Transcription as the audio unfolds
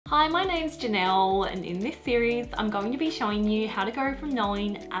Hi, my name's Janelle, and in this series I'm going to be showing you how to go from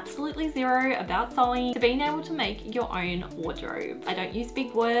knowing absolutely zero about sewing to being able to make your own wardrobe. I don't use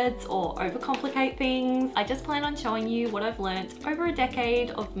big words or overcomplicate things. I just plan on showing you what I've learnt over a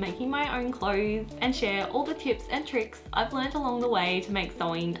decade of making my own clothes and share all the tips and tricks I've learnt along the way to make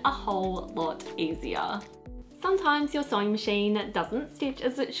sewing a whole lot easier. Sometimes your sewing machine doesn't stitch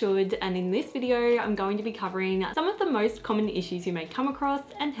as it should, and in this video I'm going to be covering some of the most common issues you may come across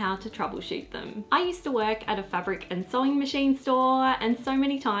and how to troubleshoot them. I used to work at a fabric and sewing machine store, and so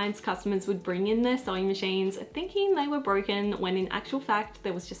many times customers would bring in their sewing machines thinking they were broken when in actual fact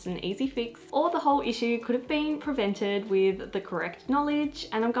there was just an easy fix, or the whole issue could have been prevented with the correct knowledge,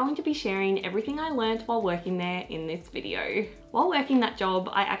 and I'm going to be sharing everything I learned while working there in this video. While working that job,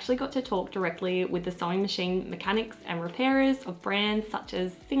 I actually got to talk directly with the sewing machine mechanics and repairers of brands such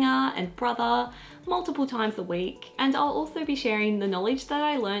as Singer and Brother multiple times a week, and I'll also be sharing the knowledge that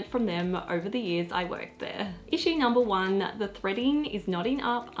I learnt from them over the years I worked there. Issue number one, the threading is knotting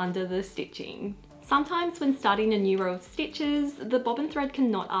up under the stitching. Sometimes when starting a new row of stitches, the bobbin thread can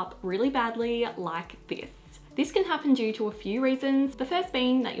knot up really badly like this. This can happen due to a few reasons, the first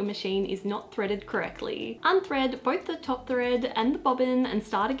being that your machine is not threaded correctly. Unthread both the top thread and the bobbin and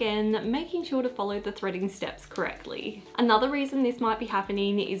start again, making sure to follow the threading steps correctly. Another reason this might be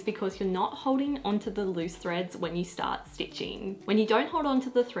happening is because you're not holding onto the loose threads when you start stitching. When you don't hold onto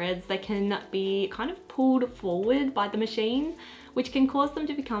the threads, they can be kind of pulled forward by the machine, which can cause them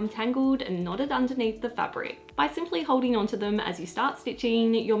to become tangled and knotted underneath the fabric. By simply holding onto them as you start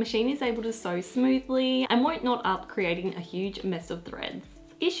stitching, your machine is able to sew smoothly and won't knot up, creating a huge mess of threads.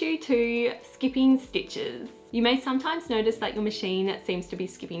 Issue 2, skipping stitches. You may sometimes notice that your machine seems to be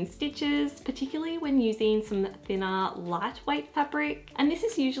skipping stitches, particularly when using some thinner, lightweight fabric, and this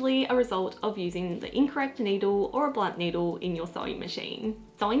is usually a result of using the incorrect needle or a blunt needle in your sewing machine.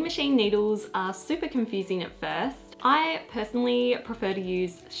 Sewing machine needles are super confusing at first. I personally prefer to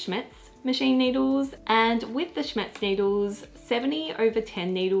use Schmetz machine needles, and with the Schmetz needles,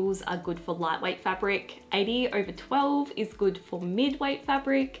 70/10 needles are good for lightweight fabric, 80/12 is good for mid-weight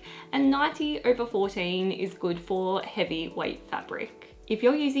fabric, and 90/14 is good for heavyweight fabric. If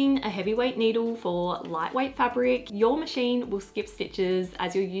you're using a heavyweight needle for lightweight fabric, your machine will skip stitches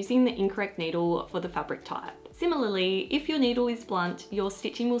as you're using the incorrect needle for the fabric type. Similarly, if your needle is blunt, your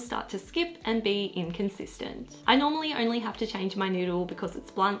stitching will start to skip and be inconsistent. I normally only have to change my needle because it's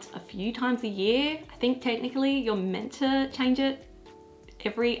blunt a few times a year. I think technically you're meant to change it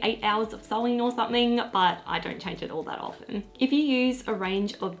every 8 hours of sewing or something, but I don't change it all that often. If you use a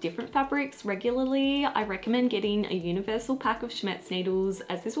range of different fabrics regularly, I recommend getting a universal pack of Schmetz needles,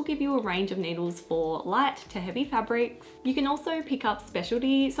 as this will give you a range of needles for light to heavy fabrics. You can also pick up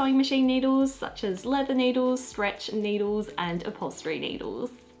specialty sewing machine needles such as leather needles, stretch needles, and upholstery needles.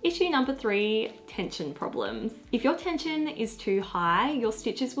 Issue number 3, tension problems. If your tension is too high, your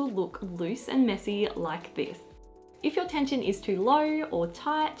stitches will look loose and messy like this. If your tension is too low or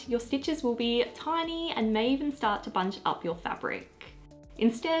tight, your stitches will be tiny and may even start to bunch up your fabric.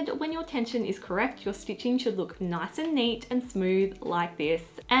 Instead, when your tension is correct, your stitching should look nice and neat and smooth like this,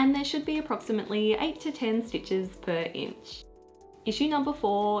 and there should be approximately 8 to 10 stitches per inch. Issue number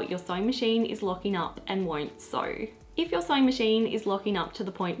 4, your sewing machine is locking up and won't sew. If your sewing machine is locking up to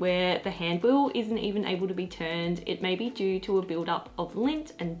the point where the hand wheel isn't even able to be turned, it may be due to a buildup of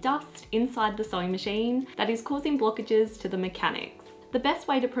lint and dust inside the sewing machine that is causing blockages to the mechanics. The best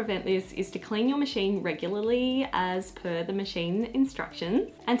way to prevent this is to clean your machine regularly as per the machine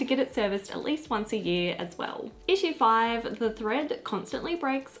instructions, and to get it serviced at least once a year as well. Issue 5, the thread constantly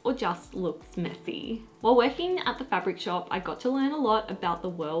breaks or just looks messy. While working at the fabric shop, I got to learn a lot about the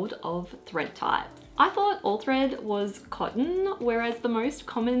world of thread types. I thought all thread was cotton, whereas the most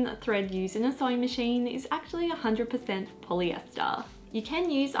common thread used in a sewing machine is actually 100% polyester. You can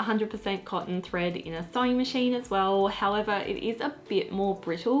use 100% cotton thread in a sewing machine as well, however it is a bit more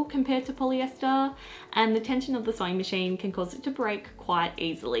brittle compared to polyester, and the tension of the sewing machine can cause it to break quite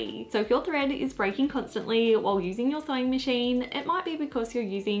easily. So if your thread is breaking constantly while using your sewing machine, it might be because you're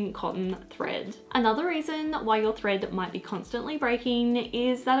using cotton thread. Another reason why your thread might be constantly breaking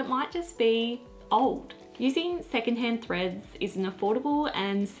is that it might just be old. Using secondhand threads is an affordable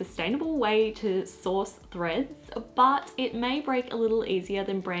and sustainable way to source threads, but it may break a little easier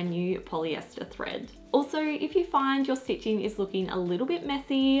than brand new polyester thread. Also, if you find your stitching is looking a little bit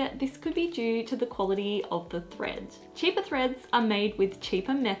messy, this could be due to the quality of the thread. Cheaper threads are made with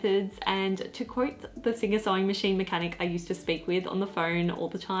cheaper methods, and to quote the Singer sewing machine mechanic I used to speak with on the phone all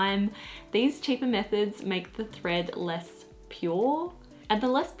the time, these cheaper methods make the thread less pure and the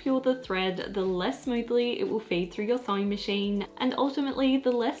less pure the thread, the less smoothly it will feed through your sewing machine, and ultimately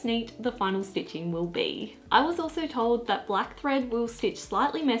the less neat the final stitching will be. I was also told that black thread will stitch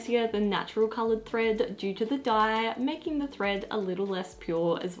slightly messier than natural coloured thread due to the dye, making the thread a little less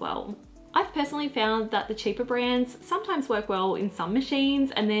pure as well. I've personally found that the cheaper brands sometimes work well in some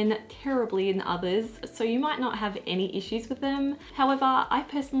machines and then terribly in others, so you might not have any issues with them. However, I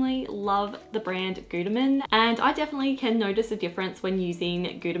personally love the brand Gutermann, and I definitely can notice a difference when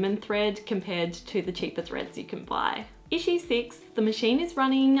using Gutermann thread compared to the cheaper threads you can buy. Issue 6, the machine is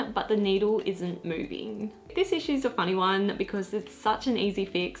running but the needle isn't moving. This issue is a funny one because it's such an easy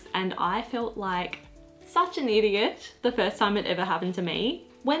fix, and I felt like such an idiot the first time it ever happened to me.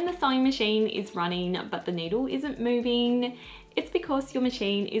 When the sewing machine is running but the needle isn't moving, it's because your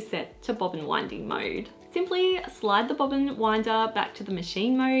machine is set to bobbin winding mode. Simply slide the bobbin winder back to the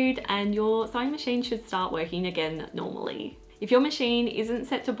machine mode and your sewing machine should start working again normally. If your machine isn't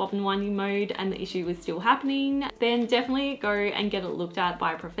set to bobbin winding mode and the issue is still happening, then definitely go and get it looked at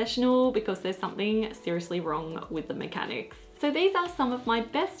by a professional because there's something seriously wrong with the mechanics. So these are some of my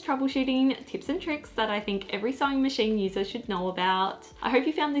best troubleshooting tips and tricks that I think every sewing machine user should know about. I hope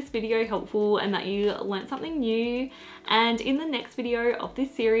you found this video helpful and that you learned something new. And in the next video of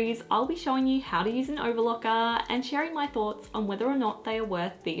this series, I'll be showing you how to use an overlocker and sharing my thoughts on whether or not they are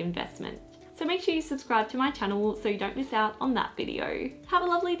worth the investment. So make sure you subscribe to my channel so you don't miss out on that video. Have a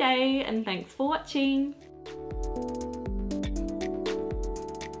lovely day and thanks for watching.